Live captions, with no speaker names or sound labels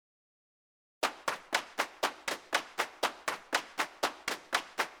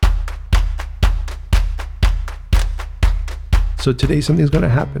So today something's going to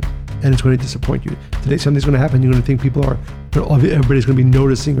happen and it's going to disappoint you. Today something's going to happen. You're going to think everybody's going to be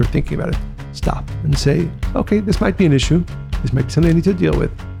noticing or thinking about it. Stop and say, okay, this might be an issue. This might be something I need to deal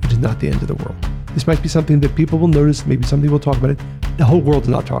with. It is not the end of the world. This might be something that people will notice. Maybe somebody will talk about it. The whole world is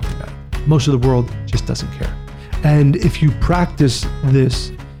not talking about it. Most of the world just doesn't care. And if you practice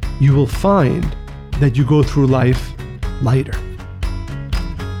this, you will find that you go through life lighter.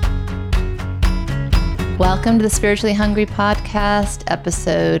 Welcome to the Spiritually Hungry Podcast,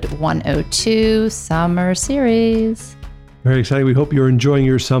 episode 102, Summer Series. Very exciting. We hope you're enjoying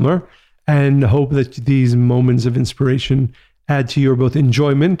your summer and hope that these moments of inspiration add to your both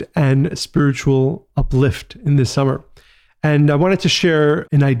enjoyment and spiritual uplift in this summer. And I wanted to share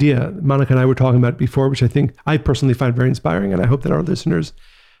an idea Monica and I were talking about before, which I think I personally find very inspiring, and I hope that our listeners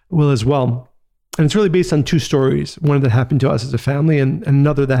will as well. And it's really based on two stories, one that happened to us as a family and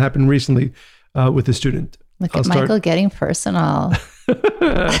another that happened recently with a student. Look at Michael getting personal.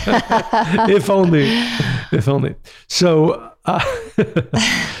 If only.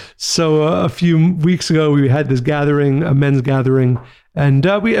 So a few weeks ago, we had this gathering, a men's gathering, and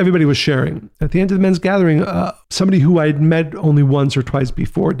everybody was sharing. At the end of the men's gathering, somebody who I'd met only once or twice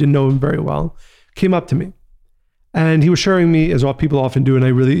before, didn't know him very well, came up to me. And he was sharing me, as all people often do, and I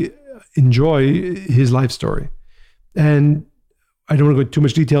really enjoy his life story. And I don't want to go into too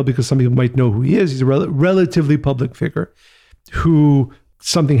much detail because some people might know who he is. He's a relatively public figure who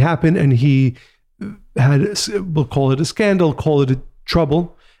something happened and he had, we'll call it a scandal, call it a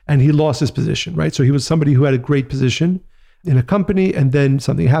trouble, and he lost his position, right? So he was somebody who had a great position in a company, and then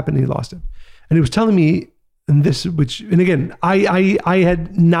something happened and he lost it. And he was telling me, and again, I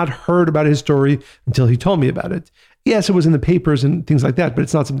had not heard about his story until he told me about it. Yes, it was in the papers and things like that, but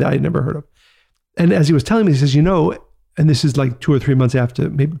it's not something I had never heard of. And as he was telling me, he says, and this is like 2 or 3 months after,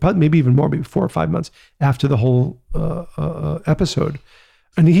 maybe even more, maybe 4 or 5 months after the whole episode.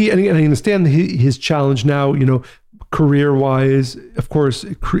 And I understand his challenge now, career-wise. Of course,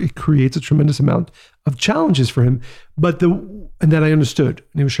 it creates a tremendous amount of challenges for him. And then I understood,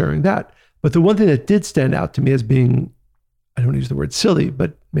 and he was sharing that. But the one thing that did stand out to me as being, I don't want to use the word silly,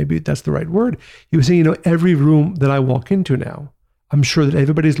 but maybe that's the right word. He was saying, every room that I walk into now, I'm sure that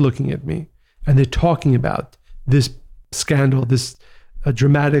everybody's looking at me and they're talking about this scandal, this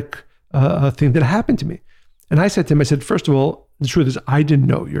dramatic thing that happened to me. And I said to him, first of all, the truth is I didn't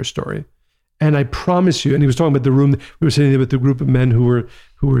know your story. And I promise you, and he was talking about the room, we were sitting there with the group of men who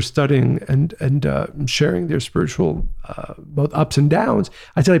were studying and sharing their spiritual both ups and downs.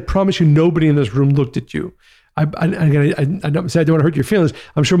 I said, I promise you, nobody in this room looked at you. I don't say I don't want to hurt your feelings.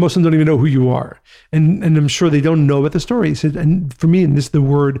 I'm sure most of them don't even know who you are. And I'm sure they don't know about the story. He said, and for me, and this is the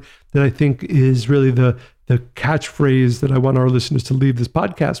word that I think is really the catchphrase that I want our listeners to leave this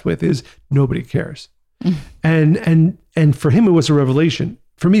podcast with is nobody cares. And for him, it was a revelation.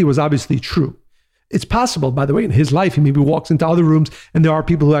 For me, it was obviously true. It's possible, by the way, in his life, he maybe walks into other rooms and there are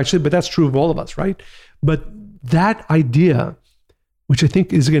people who actually, but that's true of all of us, right? But that idea, which I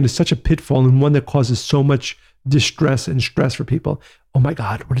think is such a pitfall and one that causes so much distress and stress for people. Oh my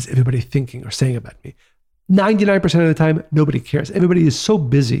God, what is everybody thinking or saying about me? 99% of the time, nobody cares. Everybody is so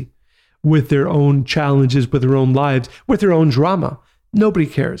busy with their own challenges, with their own lives, with their own drama. Nobody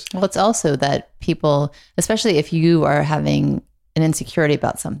cares. Well, it's also that people, especially if you are having an insecurity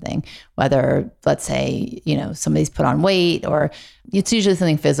about something, whether, let's say, somebody's put on weight, or it's usually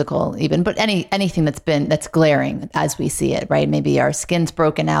something physical even, but anything that's glaring as we see it, right? Maybe our skin's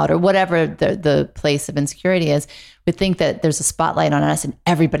broken out or whatever the place of insecurity is, we think that there's a spotlight on us and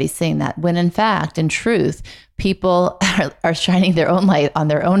everybody's seeing that, when in fact, in truth, people are shining their own light on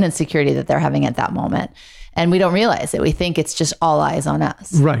their own insecurity that they're having at that moment. And we don't realize it. We think it's just all eyes on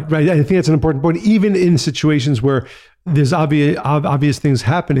us. Right. I think that's an important point. Even in situations where there's obvious things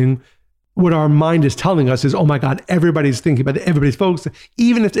happening, what our mind is telling us is, oh my God, everybody's thinking about it, everybody's focused.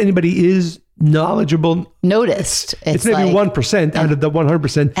 Even if anybody is knowledgeable, noticed, it's maybe 1% out of the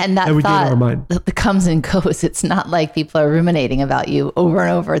 100%, and that we thought get in our mind. That comes and goes. It's not like people are ruminating about you over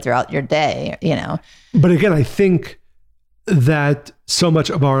and over throughout your day, But again, I think that so much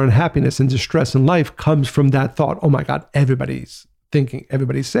of our unhappiness and distress in life comes from that thought, oh my God, everybody's thinking,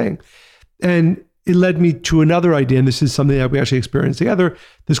 everybody's saying. And it led me to another idea, and this is something that we actually experienced together.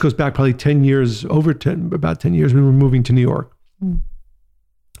 This goes back probably about 10 years. We were moving to New York.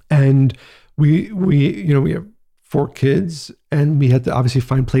 And we have 4 kids, and we had to obviously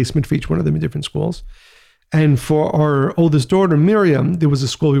find placement for each one of them in different schools. And for our oldest daughter, Miriam, there was a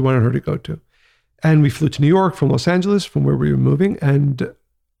school we wanted her to go to. And we flew to New York from Los Angeles, from where we were moving, and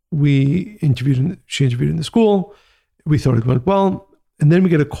she interviewed in the school. We thought it went well. And then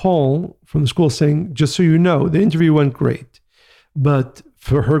we get a call from the school saying, just so you know, the interview went great, But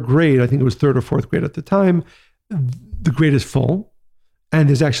for her grade, I think it was third or fourth grade at the time, the grade is full. And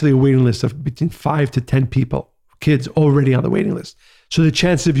there's actually a waiting list of between 5 to 10 people, kids already on the waiting list. So the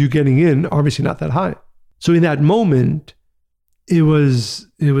chances of you getting in are obviously not that high. So in that moment, it was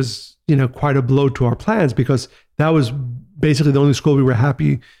quite a blow to our plans, because that was basically the only school we were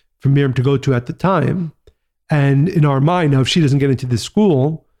happy for Miriam to go to at the time. And in our mind, now if she doesn't get into this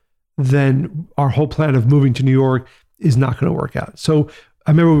school, then our whole plan of moving to New York is not going to work out. So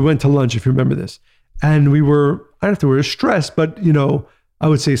I remember we went to lunch, if you remember this, and we were, I don't know if we were stressed, but I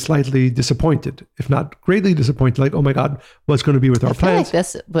would say slightly disappointed, if not greatly disappointed, like, oh my God, what's going to be with our plans? Like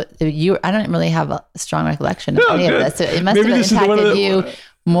this, but I don't really have a strong recollection of any of this. So it must have impacted you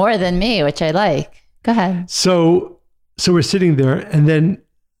more than me, which I like. Go ahead. So we're sitting there, and then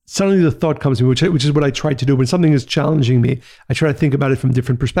suddenly the thought comes to me, which is what I try to do when something is challenging me. I try to think about it from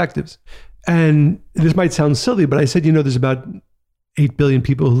different perspectives. And this might sound silly, but I said, there's about 8 billion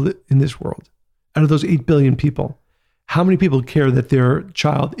people who live in this world. Out of those 8 billion people, how many people care that their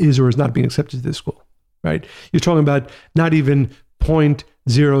child is or is not being accepted to this school, right? You're talking about not even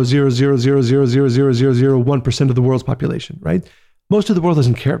 0.000000001% of the world's population, right? Most of the world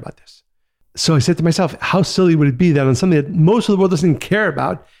doesn't care about this. So I said to myself, how silly would it be that on something that most of the world doesn't care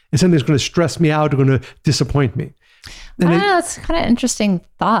about is something that's going to stress me out or going to disappoint me? That's kind of an interesting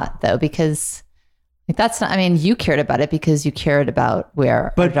thought, though, because that's not, you cared about it because you cared about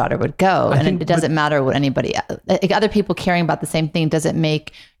where your daughter would go. And it doesn't matter what anybody, other people caring about the same thing doesn't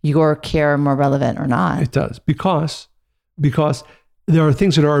make your care more relevant or not. It does, because there are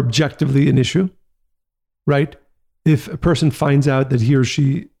things that are objectively an issue, right? If a person finds out that he or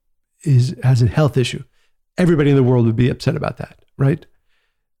she has a health issue, everybody in the world would be upset about that, right?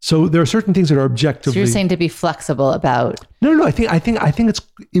 So there are certain things that are objectively. So you're saying to be flexible about. No. I think it's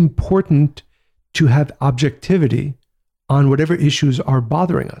important to have objectivity on whatever issues are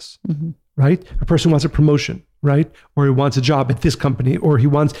bothering us, right? A person wants a promotion, right? Or he wants a job at this company, or he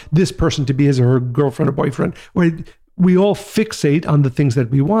wants this person to be his or her girlfriend or boyfriend. We all fixate on the things that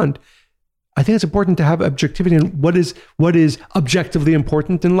we want. I think it's important to have objectivity in what is objectively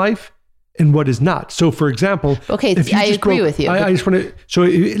important in life and what is not. So, for example, okay, I agree with you. I just want to. So,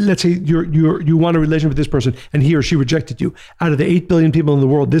 let's say you want a relation with this person, and he or she rejected you. Out of the 8 billion people in the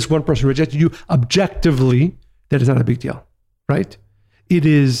world, this one person rejected you. Objectively, that is not a big deal, right? It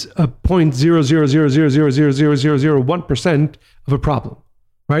is a 0.000000001% of a problem,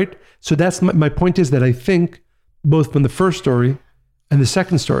 right? So that's my point. Is that I think both from the first story and the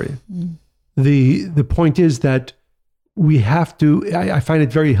second story, the point is that we have to. I find it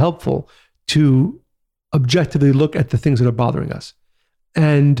very helpful to objectively look at the things that are bothering us.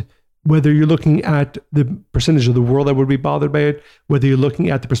 And whether you're looking at the percentage of the world that would be bothered by it, whether you're looking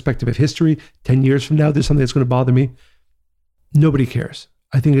at the perspective of history, 10 years from now, there's something that's going to bother me. Nobody cares,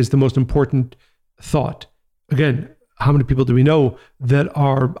 I think, is the most important thought. Again, how many people do we know that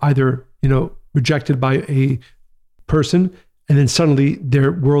are either, rejected by a person and then suddenly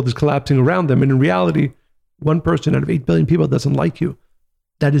their world is collapsing around them. And in reality, one person out of 8 billion people doesn't like you.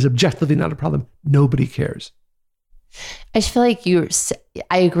 That is objectively not a problem. Nobody cares. I just feel like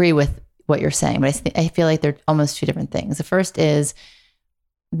I agree with what you're saying, but I feel like they're almost two different things. The first is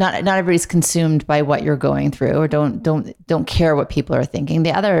not everybody's consumed by what you're going through, or don't care what people are thinking.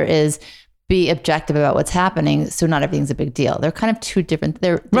 The other is be objective about what's happening, so not everything's a big deal. They're kind of two different.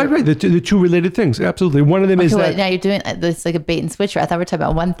 They're right. The two related things. Absolutely. One of them is that now you're doing this like a bait and switch. I thought we were talking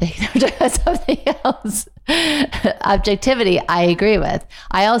about one thing. We're talking about something else. Objectivity, I agree with.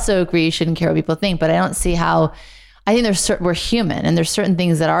 I also agree you shouldn't care what people think, but I don't see how. I think we're human, and there's certain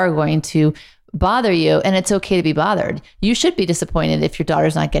things that are going to bother you, and it's okay to be bothered. You should be disappointed if your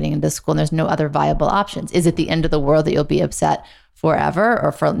daughter's not getting into school and there's no other viable options. Is it the end of the world that you'll be upset forever,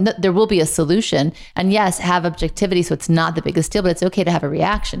 or there will be a solution? And yes, have objectivity, so it's not the biggest deal, but it's okay to have a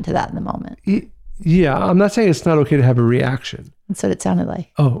reaction to that in the moment. Yeah, I'm not saying it's not okay to have a reaction. That's what it sounded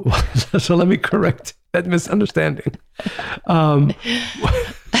like. Oh, so let me correct that misunderstanding.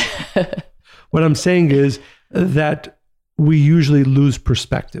 What I'm saying is that we usually lose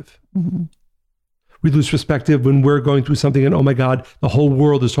perspective. Mm-hmm. We lose perspective when we're going through something and, oh my God, the whole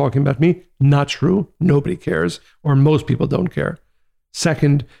world is talking about me. Not true. Nobody cares, or most people don't care.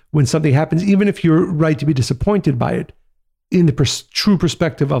 Second, when something happens, even if you're right to be disappointed by it, in the true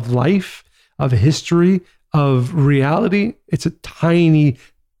perspective of life, of history, of reality, it's a tiny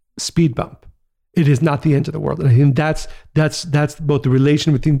speed bump. It is not the end of the world. And I think that's both the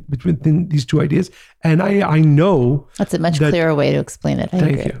relation between these two ideas. And I know that's a much clearer way to explain it.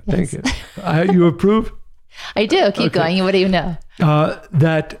 Thank you. You approve? I do. Keep going. What do you know?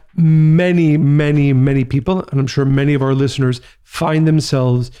 That many, many, many people, and I'm sure many of our listeners, find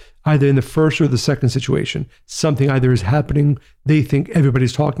themselves either in the first or the second situation. Something either is happening, they think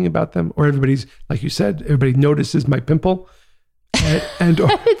everybody's talking about them, or everybody's, like you said, everybody notices my pimple. And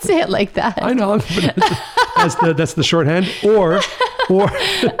or, I didn't say it like that. I know, but that's the shorthand. Or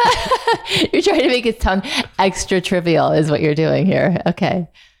you're trying to make it sound extra trivial, is what you're doing here. Okay.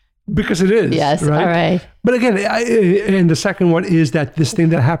 Because it is. Yes. Right? All right. But again, and the second one is that this thing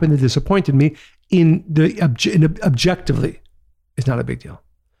that happened that disappointed me objectively is not a big deal.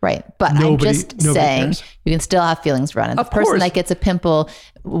 Right. But I'm just saying cares. You can still have feelings around it. The person that gets a pimple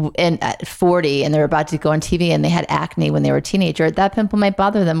at 40 and they're about to go on TV and they had acne when they were a teenager, that pimple might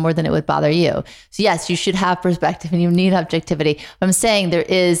bother them more than it would bother you. So yes, you should have perspective and you need objectivity. But I'm saying there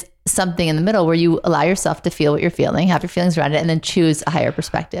is something in the middle where you allow yourself to feel what you're feeling, have your feelings around it, and then choose a higher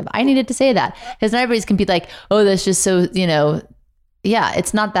perspective. I needed to say that because not everybody's can be like, oh, that's just so, yeah,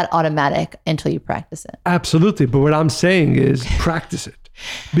 it's not that automatic until you practice it. Absolutely. But what I'm saying is practice it.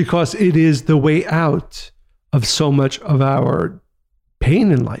 Because it is the way out of so much of our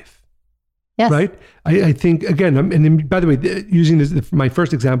pain in life. Yes. Right? I think, again, and by the way, using this, my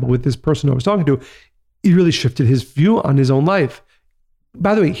first example with this person I was talking to, he really shifted his view on his own life.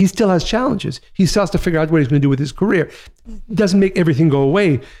 By the way, he still has challenges. He still has to figure out what he's going to do with his career. Doesn't make everything go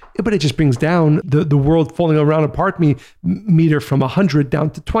away, but it just brings down the world falling around apart meter from 100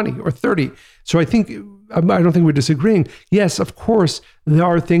 down to 20 or 30. So I don't think we're disagreeing. Yes, of course, there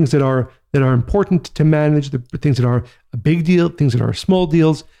are things that are important to manage, the things that are a big deal, things that are small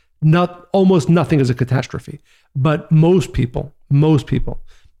deals. Almost nothing is a catastrophe. But most people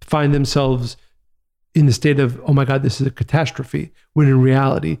find themselves in the state of, oh my God, this is a catastrophe, when in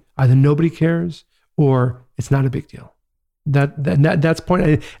reality, either nobody cares or it's not a big deal. That's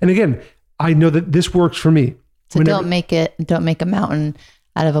point. And again, I know that this works for me. So don't make a mountain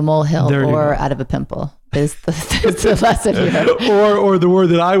out of a molehill or out of a pimple is the lesson here. Or the word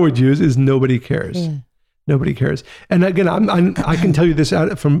that I would use is nobody cares. Yeah. Nobody cares. And again, I can tell you this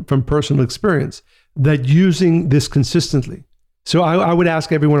from personal experience, that using this consistently. So I would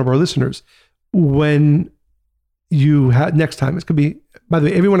ask every one of our listeners, when you have next time, it's going to be, by the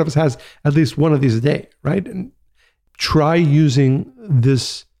way, every one of us has at least one of these a day, right? And try using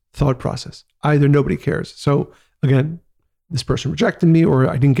this thought process. Either nobody cares. So again, this person rejected me, or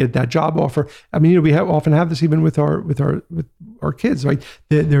I didn't get that job offer. I mean, we often have this even with our kids, right?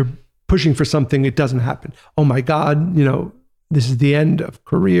 They're pushing for something, it doesn't happen. Oh my God, this is the end of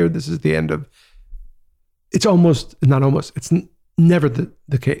career. This is the end of. It's It's never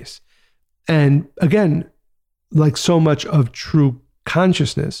the case. And again, like so much of true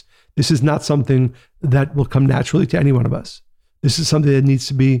consciousness, this is not something that will come naturally to any one of us. This is something that needs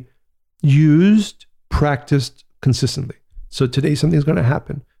to be used, practiced consistently. So today something's going to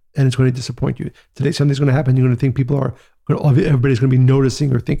happen and it's going to disappoint you. Today something's going to happen. You're going to think everybody's going to be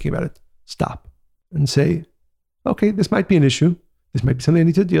noticing or thinking about it. Stop and say, okay, this might be an issue. This might be something I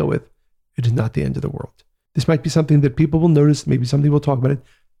need to deal with. It is not the end of the world. This might be something that people will notice. Maybe somebody will talk about it.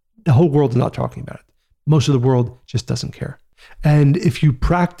 The whole world is not talking about it. Most of the world just doesn't care. And if you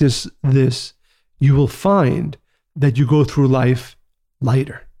practice this, you will find that you go through life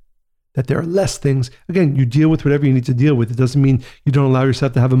lighter, that there are less things. Again, you deal with whatever you need to deal with. It doesn't mean you don't allow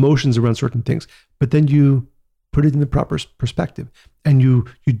yourself to have emotions around certain things, but then you put it in the proper perspective and you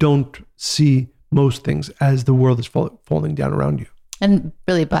don't see most things as the world is falling down around you. And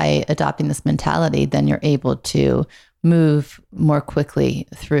really, by adopting this mentality, then you're able to move more quickly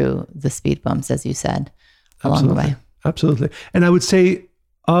through the speed bumps, as you said, along the way. Absolutely. And I would say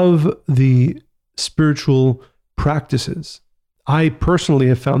of the spiritual practices, I personally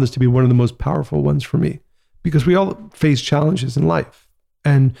have found this to be one of the most powerful ones for me, because we all face challenges in life.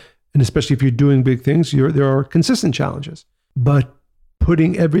 And especially if you're doing big things, there are consistent challenges. But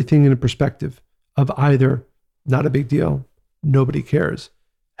putting everything in a perspective of either not a big deal, nobody cares,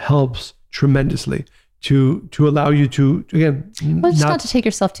 helps tremendously to allow you to, again, not to take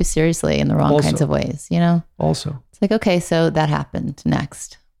yourself too seriously in the wrong kinds of ways, Also. It's like, okay, so that happened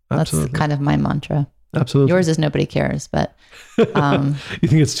next. Absolutely. That's kind of my mantra. Absolutely. Yours is nobody cares, but you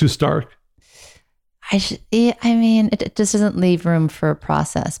think it's too stark? I mean, it just doesn't leave room for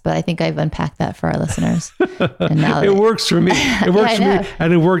process, but I think I've unpacked that for our listeners. And now it works for me. It works for me.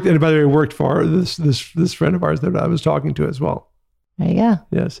 And it worked. And by the way, it worked for this friend of ours that I was talking to as well. There you go.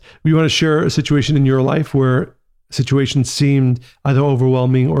 Yes. You want to share a situation in your life where a situation seemed either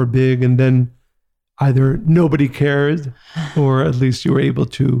overwhelming or big, and then either nobody cared, or at least you were able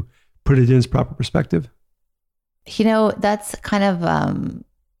to put it in its proper perspective? That's kind of,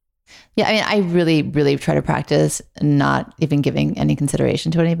 Yeah, I mean, I really, really try to practice not even giving any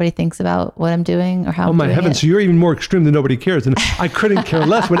consideration to what anybody thinks about what I'm doing or how I'm doing my heavens. it. So you're even more extreme than nobody cares. And I couldn't care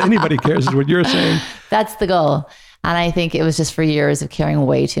less what anybody cares is what you're saying. That's the goal. And I think it was just for years of caring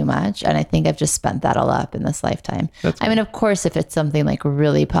way too much. And I think I've just spent that all up in this lifetime. I mean, of course, if it's something like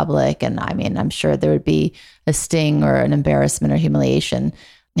really public, and I mean, I'm sure there would be a sting or an embarrassment or humiliation.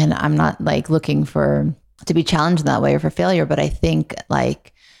 And I'm not like looking to be challenged in that way or for failure. But I think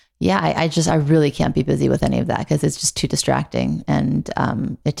like, yeah, I really can't be busy with any of that because it's just too distracting and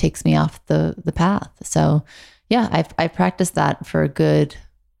it takes me off the path. So yeah, I practiced that for a good,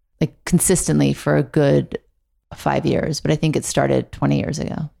 like consistently for a good 5 years, but I think it started 20 years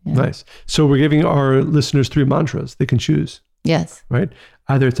ago. Yeah. Nice. So we're giving our listeners 3 mantras they can choose. Yes. Right?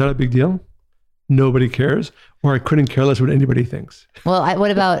 Either it's not a big deal, nobody cares, or I couldn't care less what anybody thinks. Well, what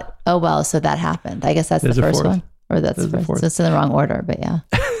about, oh, well, so that happened. I guess that's the first one. Or that's the first. So it's in the wrong order, but yeah.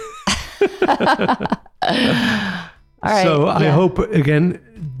 All right. So I hope, again,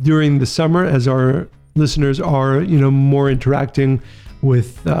 during the summer, as our listeners are, more interacting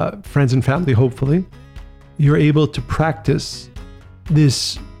with friends and family, hopefully, you're able to practice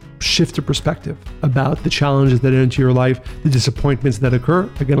this shift of perspective about the challenges that enter your life, the disappointments that occur.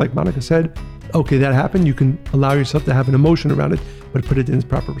 Again, like Monica said, okay, that happened. You can allow yourself to have an emotion around it, but put it in its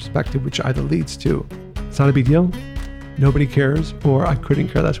proper perspective, which either leads to, it's not a big deal, nobody cares, or I couldn't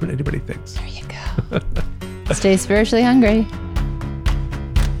care less what anybody thinks. There you go. Stay spiritually hungry.